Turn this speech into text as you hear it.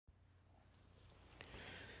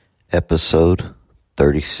Episode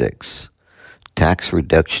 36, Tax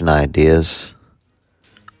Reduction Ideas,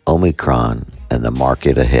 Omicron, and the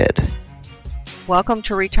Market Ahead. Welcome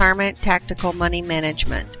to Retirement Tactical Money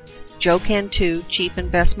Management. Joe Cantu, Chief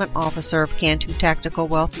Investment Officer of Cantu Tactical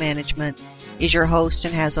Wealth Management, is your host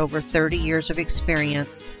and has over 30 years of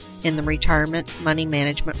experience in the retirement money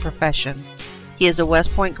management profession. He is a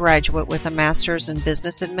West Point graduate with a master's in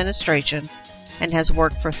business administration and has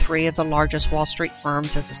worked for 3 of the largest Wall Street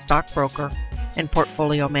firms as a stockbroker and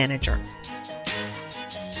portfolio manager.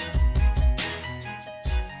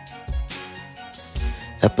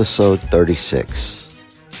 Episode 36,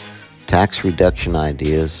 Tax Reduction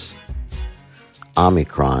Ideas,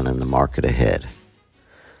 Omicron, and the Market Ahead.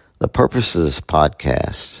 The purpose of this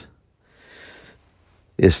podcast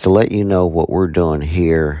is to let you know what we're doing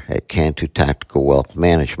here at Cantu Tactical Wealth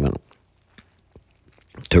Management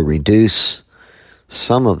to reduce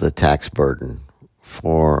some of the tax burden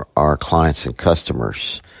for our clients and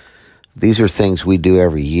customers. These are things we do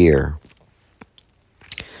every year.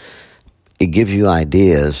 It gives you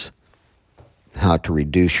ideas how to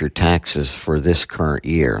reduce your taxes for this current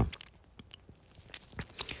year.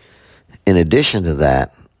 In addition to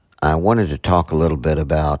that, I wanted to talk a little bit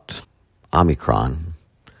about Omicron,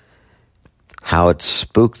 how it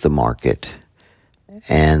spooked the market,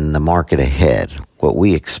 and the market ahead, what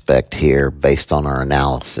we expect here based on our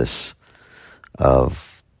analysis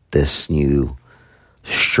of this new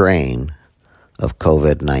strain of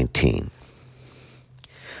COVID-19.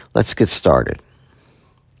 Let's get started.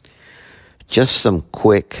 Just some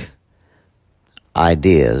quick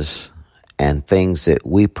ideas and things that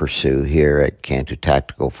we pursue here at Cantu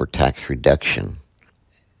Tactical for tax reduction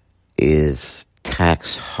is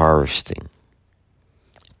tax harvesting.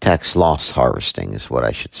 Tax loss harvesting is what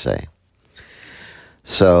I should say.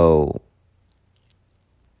 So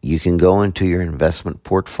you can go into your investment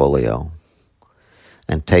portfolio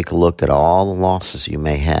and take a look at all the losses you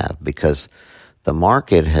may have, because the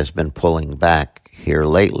market has been pulling back here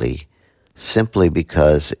lately simply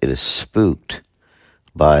because it is spooked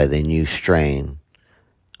by the new strain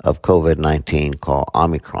of COVID-19 called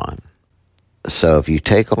Omicron. So if you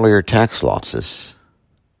take all your tax losses,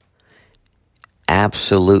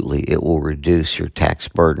 absolutely it will reduce your tax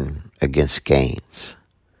burden against gains.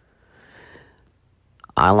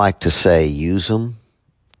 I like to say use them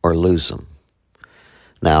or lose them.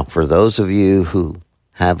 Now, for those of you who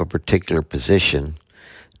have a particular position,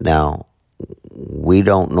 now we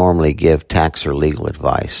don't normally give tax or legal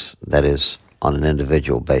advice, that is on an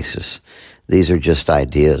individual basis. These are just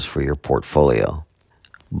ideas for your portfolio.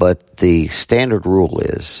 But the standard rule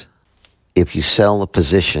is if you sell a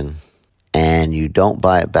position and you don't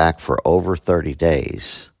buy it back for over 30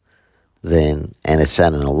 days, then and it's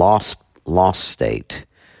at a loss state,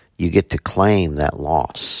 you get to claim that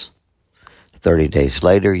loss. 30 days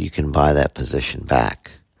later, you can buy that position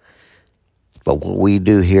back. But what we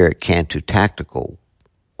do here at Cantu Tactical,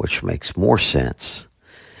 which makes more sense,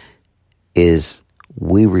 is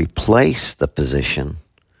we replace the position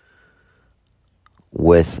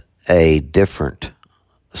with a different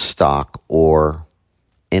stock or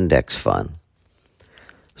index fund.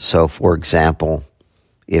 So, for example,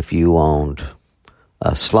 if you owned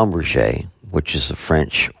a Schlumberger, which is a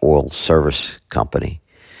French oil service company,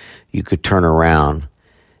 you could turn around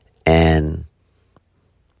and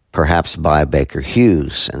perhaps buy Baker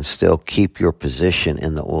Hughes and still keep your position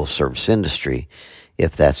in the oil service industry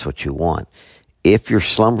if that's what you want. If your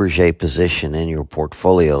Schlumberger position in your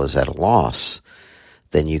portfolio is at a loss,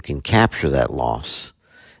 then you can capture that loss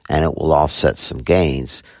and it will offset some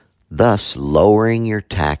gains, thus lowering your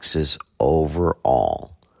taxes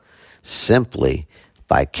overall, simply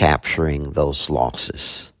by capturing those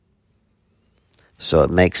losses. So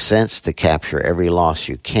it makes sense to capture every loss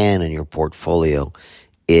you can in your portfolio.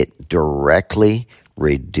 It directly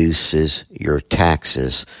reduces your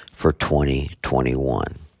taxes for 2021.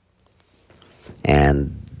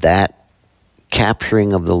 And that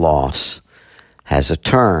capturing of the loss has a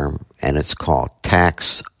term, and it's called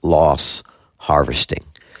tax loss harvesting.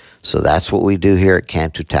 So that's what we do here at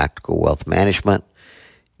Cantu Tactical Wealth Management,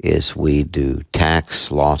 is we do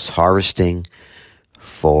tax loss harvesting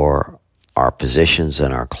for our positions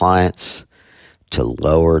and our clients to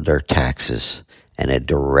lower their taxes, and it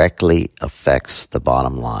directly affects the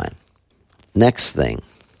bottom line. Next thing,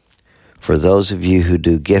 for those of you who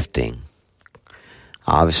do gifting,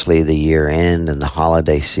 obviously the year end and the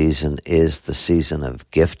holiday season is the season of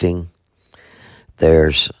gifting.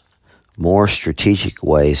 There's more strategic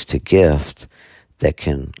ways to gift that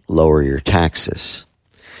can lower your taxes.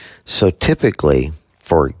 So typically,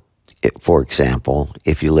 for example,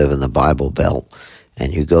 if you live in the Bible Belt,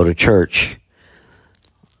 and you go to church,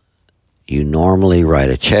 you normally write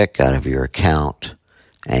a check out of your account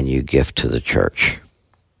and you gift to the church.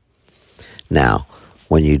 Now,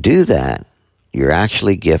 when you do that, you're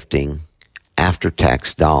actually gifting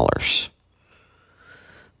after-tax dollars.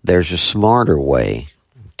 There's a smarter way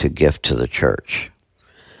to gift to the church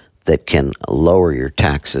that can lower your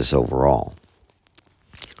taxes overall.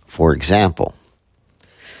 For example,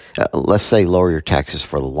 let's say lower your taxes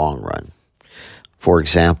for the long run. For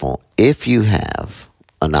example, if you have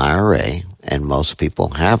an IRA, and most people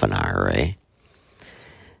have an IRA,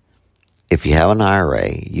 if you have an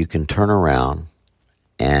IRA, you can turn around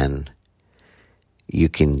and you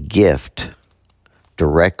can gift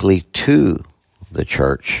directly to the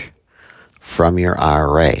church from your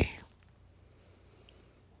IRA.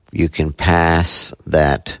 You can pass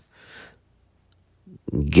that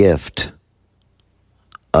gift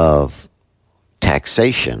of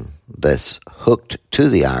taxation that's hooked to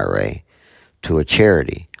the IRA to a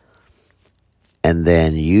charity, and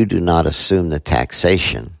then you do not assume the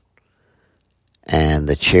taxation, and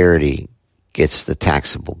the charity gets the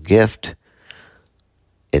taxable gift.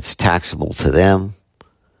 It's taxable to them,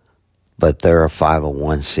 but they're a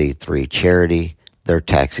 501c3 charity. They're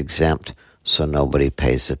tax exempt, so nobody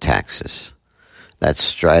pays the taxes. That's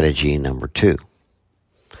strategy number 2.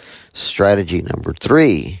 Strategy number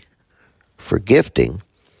 3 for gifting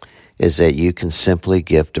is that you can simply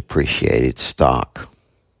gift appreciated stock.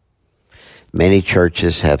 Many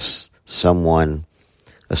churches have someone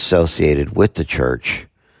associated with the church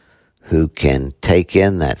who can take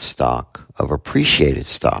in that stock of appreciated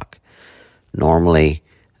stock. Normally,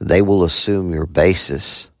 they will assume your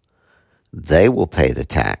basis. They will pay the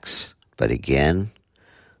tax. But again,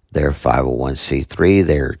 they're 501c3,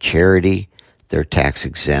 they're a charity, they're tax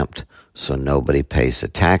exempt, so nobody pays the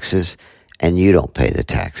taxes, and you don't pay the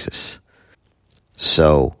taxes.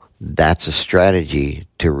 So that's a strategy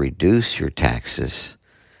to reduce your taxes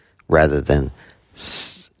rather than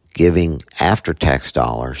giving after-tax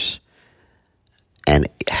dollars. And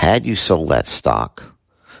had you sold that stock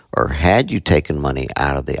or had you taken money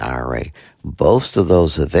out of the IRA, most of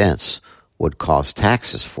those events would cause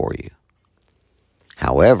taxes for you.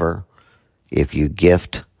 However, if you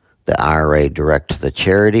gift the IRA direct to the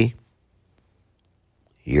charity,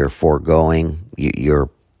 you're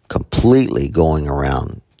completely going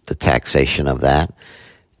around the taxation of that.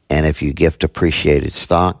 And if you gift appreciated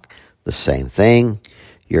stock, the same thing.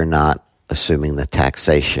 You're not assuming the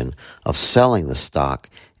taxation of selling the stock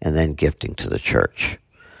and then gifting to the church.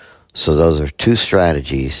 So those are 2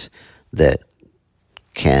 strategies that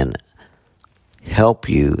can help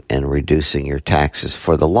you in reducing your taxes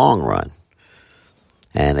for the long run.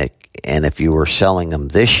 And if you were selling them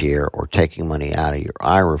this year or taking money out of your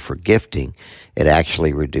IRA for gifting, it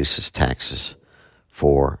actually reduces taxes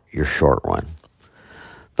for your short run.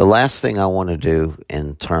 The last thing I want to do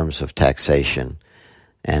in terms of taxation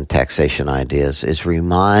and taxation ideas is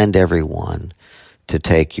remind everyone to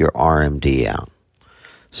take your RMD out.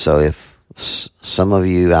 So if some of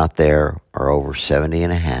you out there are over 70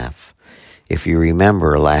 and a half, if you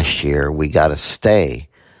remember last year, we got a stay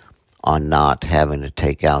on not having to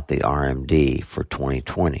take out the RMD for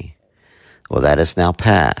 2020. Well, that is now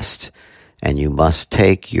passed, and you must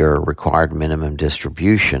take your required minimum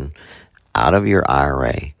distribution out of your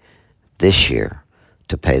IRA this year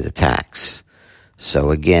to pay the tax. So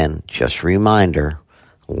again, just a reminder,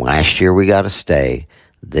 last year we got a stay.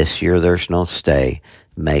 This year there's no stay.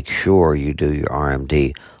 Make sure you do your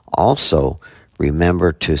RMD. Also,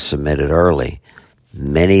 remember to submit it early.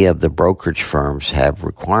 Many of the brokerage firms have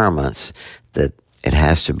requirements that it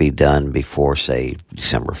has to be done before, say,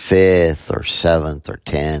 December 5th or 7th or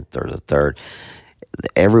 10th or the 3rd.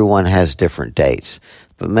 Everyone has different dates,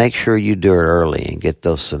 but make sure you do it early and get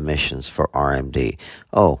those submissions for RMD.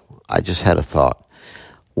 Oh, I just had a thought.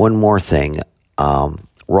 One more thing,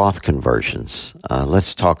 Roth conversions.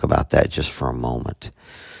 Let's talk about that just for a moment.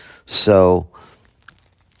 So,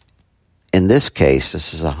 in this case,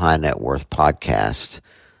 this is a high net worth podcast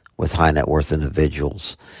with high net worth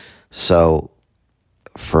individuals. So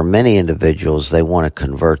for many individuals, they want to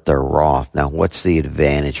convert their Roth. Now, what's the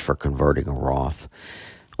advantage for converting a Roth?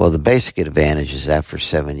 Well, the basic advantage is after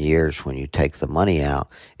 7 years, when you take the money out,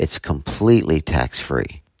 it's completely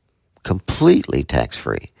tax-free. Completely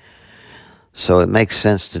tax-free. So it makes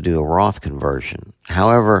sense to do a Roth conversion.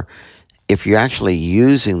 However, if you're actually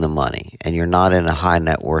using the money and you're not in a high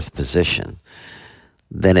net worth position,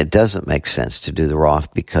 then it doesn't make sense to do the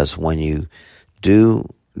Roth, because when you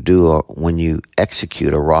when you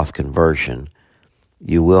execute a Roth conversion,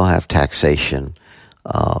 you will have taxation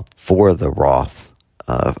for the Roth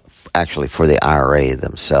actually for the IRA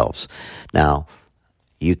themselves. Now,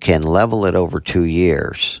 you can level it over 2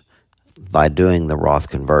 years by doing the Roth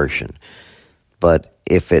conversion. But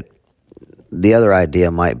the other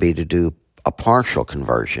idea might be to do a partial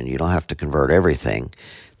conversion. You don't have to convert everything,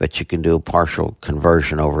 but you can do a partial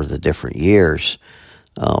conversion over the different years,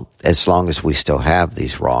 as long as we still have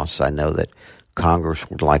these Roths. I know that Congress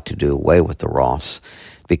would like to do away with the Roths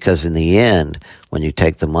because in the end, when you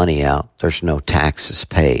take the money out, there's no taxes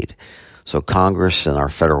paid. So Congress and our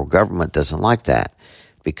federal government doesn't like that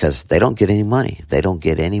because they don't get any money. They don't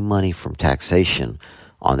get any money from taxation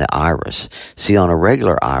on the IRAs. See, on a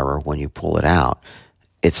regular IRA, when you pull it out,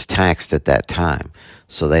 it's taxed at that time.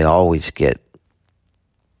 So they always get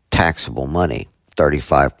taxable money,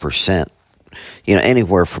 35%,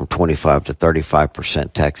 anywhere from 25 to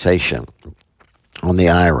 35% taxation on the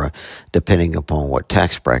IRA, depending upon what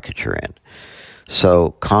tax bracket you're in.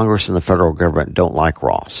 So Congress and the federal government don't like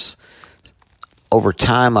Roths. Over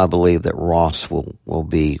time, I believe that Roths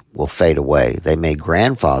will fade away. They may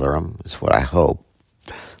grandfather them, is what I hope,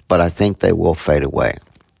 but I think they will fade away.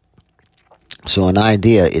 So an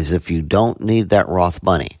idea is if you don't need that Roth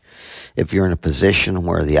money, if you're in a position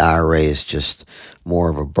where the IRA is just more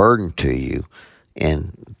of a burden to you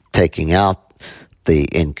in taking out the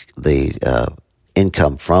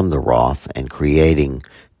income from the Roth and creating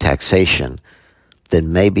taxation,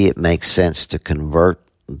 then maybe it makes sense to convert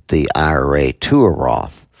the IRA to a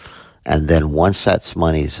Roth. And then once that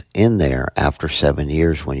money's in there after 7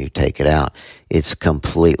 years when you take it out, it's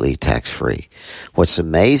completely tax-free. What's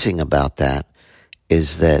amazing about that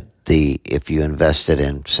is that if you invested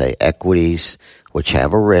in, say, equities, which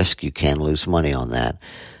have a risk, you can lose money on that,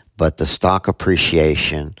 but the stock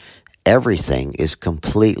appreciation, everything is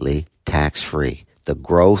completely tax-free. The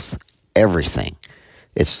growth, everything.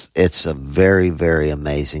 It's a very, very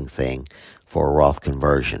amazing thing for a Roth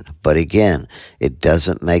conversion. But again, it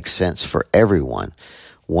doesn't make sense for everyone.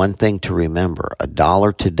 One thing to remember,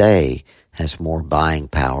 $1 today has more buying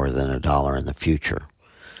power than $1 in the future.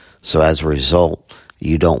 So as a result,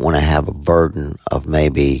 you don't want to have a burden of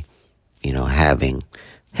maybe, having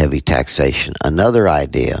heavy taxation. Another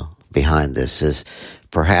idea behind this is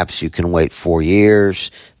perhaps you can wait 4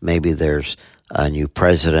 years. Maybe there's a new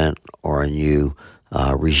president or a new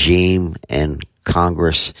regime in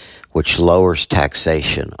Congress which lowers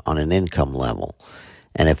taxation on an income level.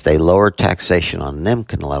 And if they lower taxation on an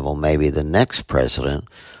income level, maybe the next president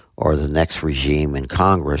or the next regime in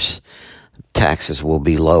Congress, taxes will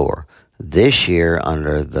be lower. This year,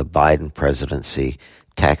 under the Biden presidency,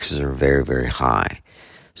 taxes are very, very high.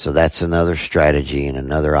 So that's another strategy and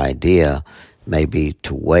another idea, maybe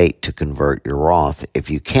to wait to convert your Roth, if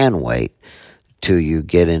you can wait, till you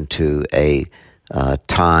get into a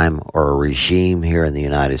time or a regime here in the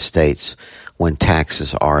United States when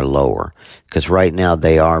taxes are lower. Because right now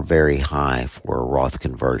they are very high for a Roth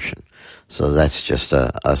conversion. So that's just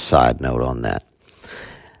a side note on that.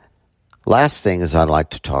 Last thing is I'd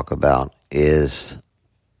like to talk about is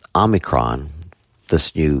Omicron,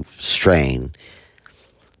 this new strain,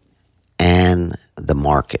 and the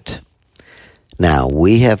market. Now,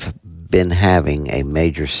 we have been having a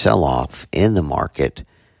major sell-off in the market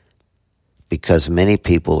because many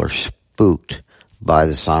people are spooked by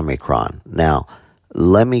this Omicron. Now,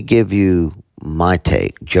 let me give you my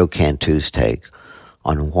take, Joe Cantu's take,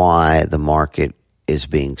 on why the market is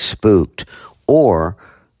being spooked, or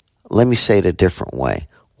let me say it a different way,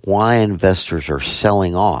 why investors are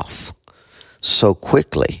selling off so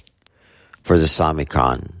quickly for this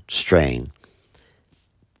Omicron strain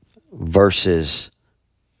versus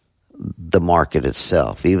the market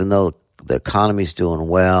itself. Even though the economy's doing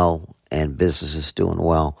well and business is doing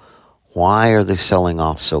well, why are they selling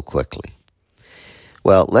off so quickly?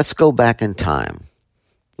 Well, let's go back in time.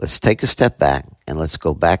 Let's take a step back and let's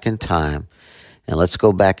go back in time, and let's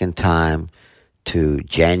go back in time to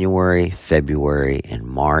January, February, and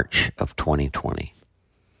March of 2020.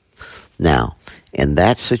 Now, in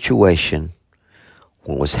that situation,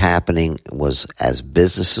 what was happening was as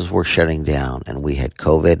businesses were shutting down and we had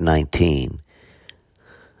COVID-19,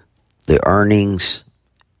 the earnings,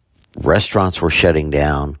 restaurants were shutting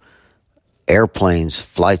down, airplanes,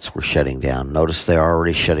 flights were shutting down. Notice they're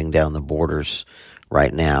already shutting down the borders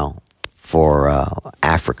right now for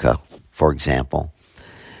Africa, for example.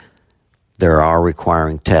 They are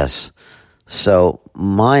requiring tests. So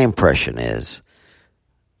my impression is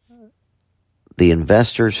the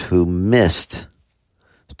investors who missed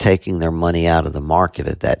taking their money out of the market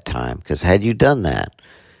at that time, because had you done that,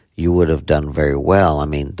 you would have done very well. I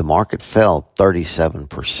mean, the market fell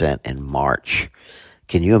 37% in March.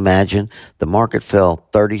 Can you imagine? The market fell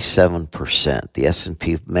 37%. The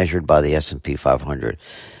S&P, measured by the S&P 500,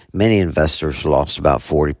 many investors lost about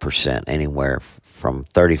 40%, anywhere from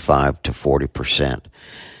 35 to 40%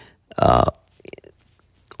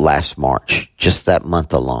 last March, just that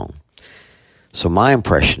month alone. So my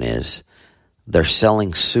impression is they're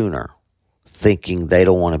selling sooner, thinking they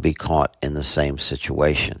don't want to be caught in the same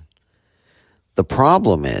situation. The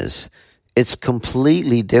problem is it's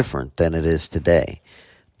completely different than it is today.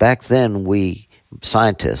 Back then,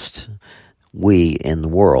 scientists, we in the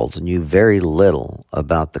world knew very little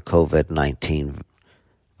about the COVID-19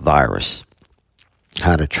 virus,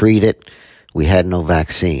 how to treat it. We had no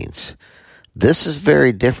vaccines. This is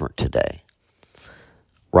very different today.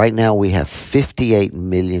 Right now, we have 58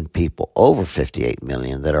 million people, over 58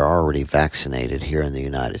 million, that are already vaccinated here in the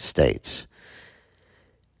United States.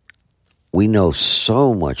 We know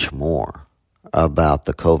so much more about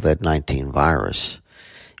the COVID-19 virus.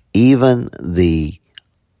 Even the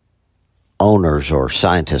owners, or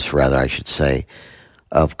scientists rather, I should say,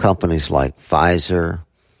 of companies like Pfizer,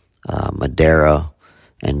 Moderna,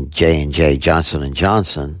 and J&J, Johnson &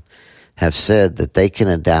 Johnson, have said that they can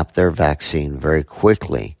adapt their vaccine very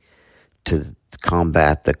quickly to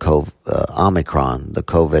combat the Omicron, the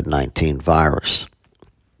COVID-19 virus.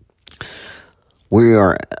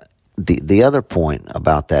 The other point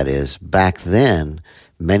about that is, back then,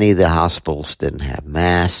 many of the hospitals didn't have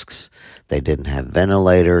masks, they didn't have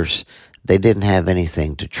ventilators, they didn't have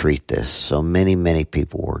anything to treat this. So many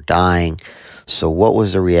people were dying. So what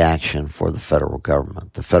was the reaction for the federal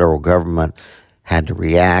government? The federal government had to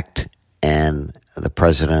react, and the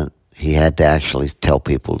president, he had to actually tell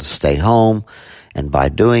people to stay home. And by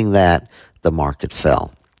doing that, the market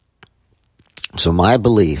fell. So my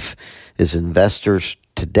belief is investors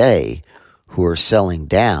today who are selling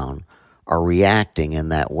down are reacting in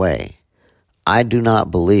that way. I do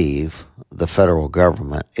not believe the federal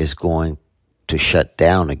government is going to shut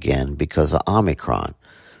down again because of Omicron.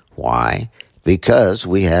 Why? Because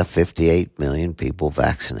we have 58 million people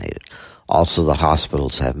vaccinated. Also, the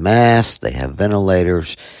hospitals have masks, they have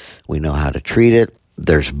ventilators, we know how to treat it,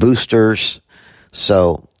 there's boosters.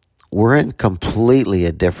 So we're in completely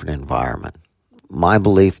a different environment. My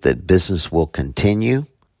belief that business will continue.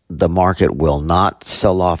 The market will not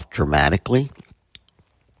sell off dramatically.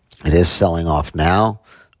 It is selling off now.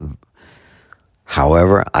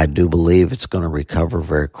 However, I do believe it's going to recover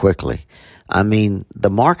very quickly. I mean, the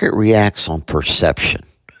market reacts on perception.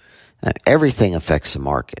 Everything affects the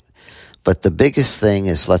market. But the biggest thing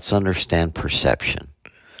is, let's understand perception.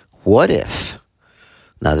 What if,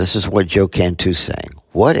 now this is what Joe Cantu's saying,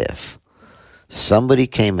 what if somebody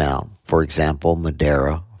came out, for example,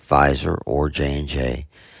 Moderna, Pfizer, or J&J,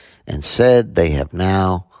 and said they have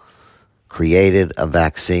now created a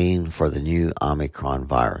vaccine for the new Omicron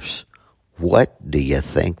virus? What do you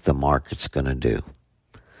think the market's going to do?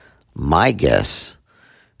 My guess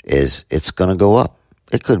is it's going to go up.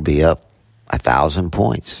 It could be up 1,000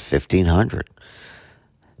 points, 1,500,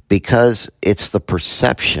 because it's the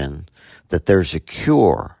perception that there's a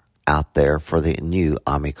cure out there for the new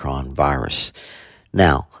Omicron virus.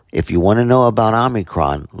 Now, if you want to know about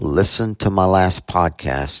Omicron, listen to my last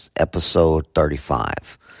podcast, episode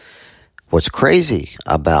 35. What's crazy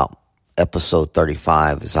about episode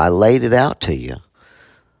 35 is I laid it out to you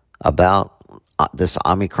about this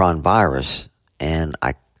Omicron virus, and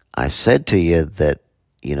I said to you that,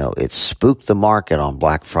 you know, it spooked the market on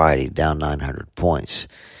Black Friday, down 900 points.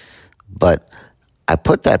 But I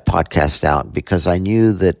put that podcast out because I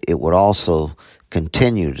knew that it would also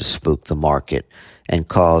continue to spook the market and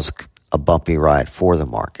cause a bumpy ride for the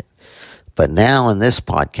market. But now in this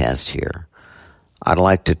podcast here, I'd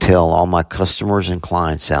like to tell all my customers and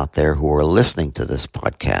clients out there who are listening to this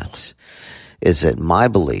podcast is that my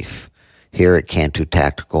belief here at Cantu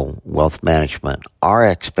Tactical Wealth Management, our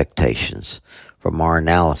expectations from our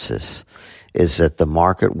analysis is that the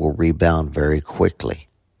market will rebound very quickly.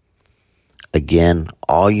 Again,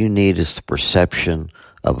 all you need is the perception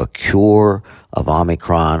of a cure of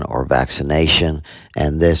Omicron or vaccination,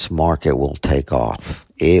 and this market will take off.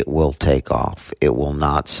 It will take off. It will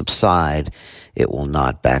not subside. It will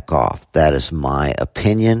not back off. That is my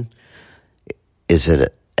opinion. Is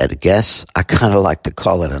it a guess? I kind of like to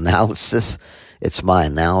call it analysis. It's my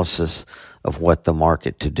analysis of what the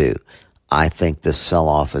market to do. I think this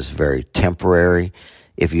sell-off is very temporary.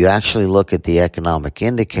 If you actually look at the economic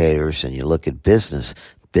indicators and you look at business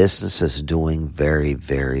is doing very,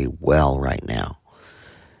 very well right now.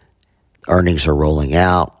 Earnings are rolling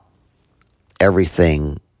out.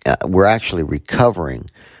 Everything, we're actually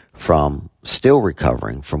still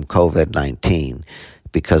recovering from COVID-19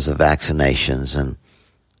 because of vaccinations and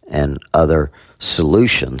and other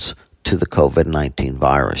solutions to the COVID-19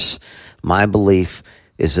 virus. My belief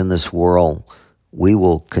is in this world, we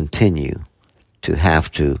will continue to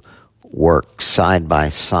have to work side by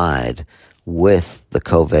side with the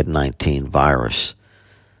COVID-19 virus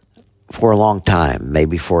for a long time,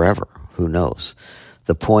 maybe forever, who knows.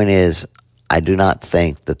 The point is, I do not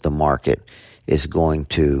think that the market is going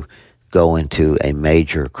to go into a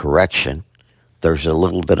major correction. There's a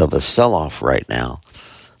little bit of a sell-off right now,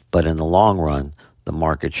 but in the long run, the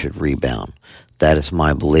market should rebound. That is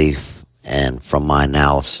my belief, and from my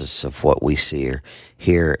analysis of what we see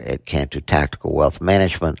here at Cantu Tactical Wealth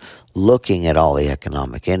Management, looking at all the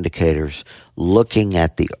economic indicators, looking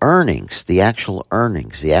at the earnings, the actual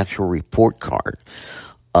report card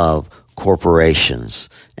of corporations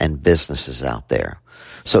and businesses out there.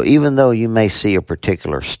 So even though you may see a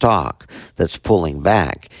particular stock that's pulling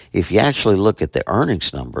back, if you actually look at the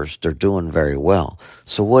earnings numbers, they're doing very well.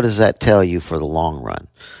 So what does that tell you for the long run?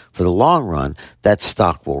 For the long run, that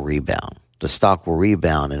stock will rebound. The stock will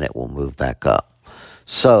rebound and it will move back up.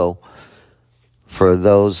 So for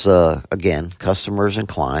those, again, customers and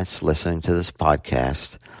clients listening to this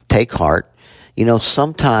podcast, take heart.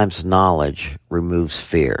 Sometimes knowledge removes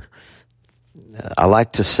fear. I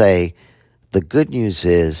like to say the good news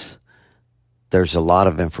is there's a lot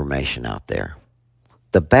of information out there.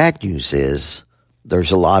 The bad news is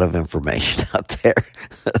there's a lot of information out there.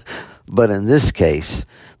 But in this case,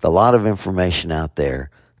 the lot of information out there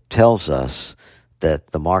tells us that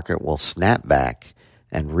the market will snap back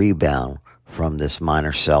and rebound from this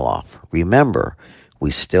minor sell-off. Remember,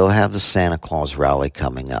 we still have the Santa Claus rally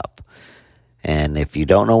coming up. And if you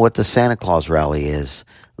don't know what the Santa Claus rally is,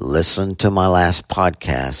 listen to my last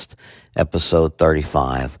podcast, episode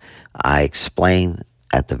 35. I explain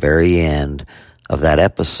at the very end of that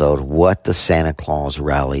episode what the Santa Claus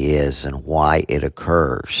rally is and why it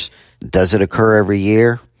occurs. Does it occur every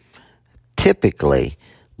year? Typically,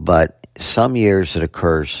 but some years it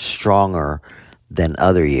occurs stronger than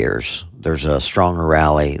other years. There's a stronger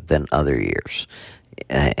rally than other years.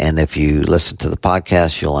 And if you listen to the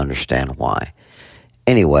podcast, you'll understand why.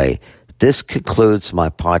 Anyway, this concludes my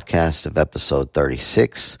podcast of episode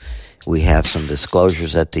 36. We have some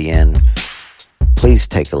disclosures at the end. Please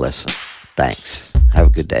take a listen. Thanks. Have a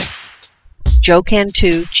good day. Joe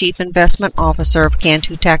Cantu, Chief Investment Officer of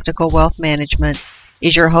Cantu Tactical Wealth Management,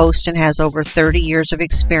 is your host and has over 30 years of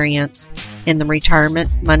experience in the retirement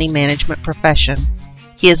money management profession.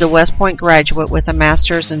 He is a West Point graduate with a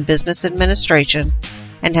master's in business administration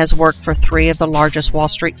and has worked for 3 of the largest Wall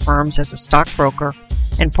Street firms as a stockbroker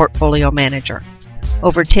and portfolio manager.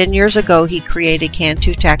 Over 10 years ago, he created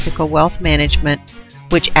Cantu Tactical Wealth Management,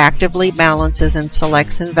 which actively balances and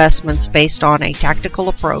selects investments based on a tactical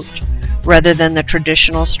approach rather than the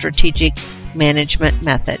traditional strategic management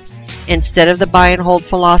method. Instead of the buy and hold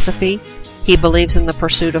philosophy, he believes in the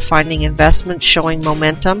pursuit of finding investments showing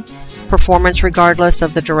momentum, performance regardless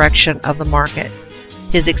of the direction of the market.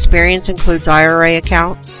 His experience includes IRA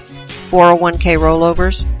accounts, 401k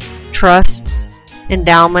rollovers, trusts,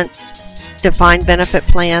 endowments, defined benefit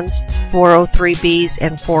plans, 403bs,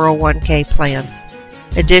 and 401k plans.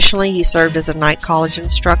 Additionally, he served as a night college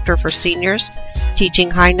instructor for seniors,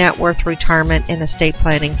 teaching high net worth retirement and estate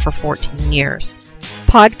planning for 14 years.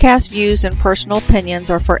 Podcast views and personal opinions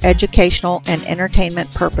are for educational and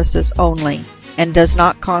entertainment purposes only and does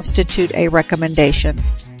not constitute a recommendation.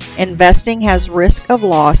 Investing has risk of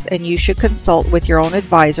loss and you should consult with your own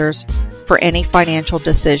advisors for any financial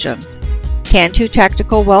decisions. Cantu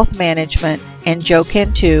Tactical Wealth Management and Joe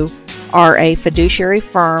Cantu are a fiduciary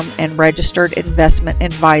firm and registered investment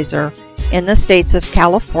advisor in the states of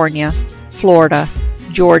California, Florida,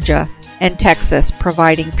 Georgia, and Texas,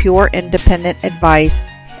 providing pure independent advice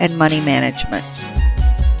and money management.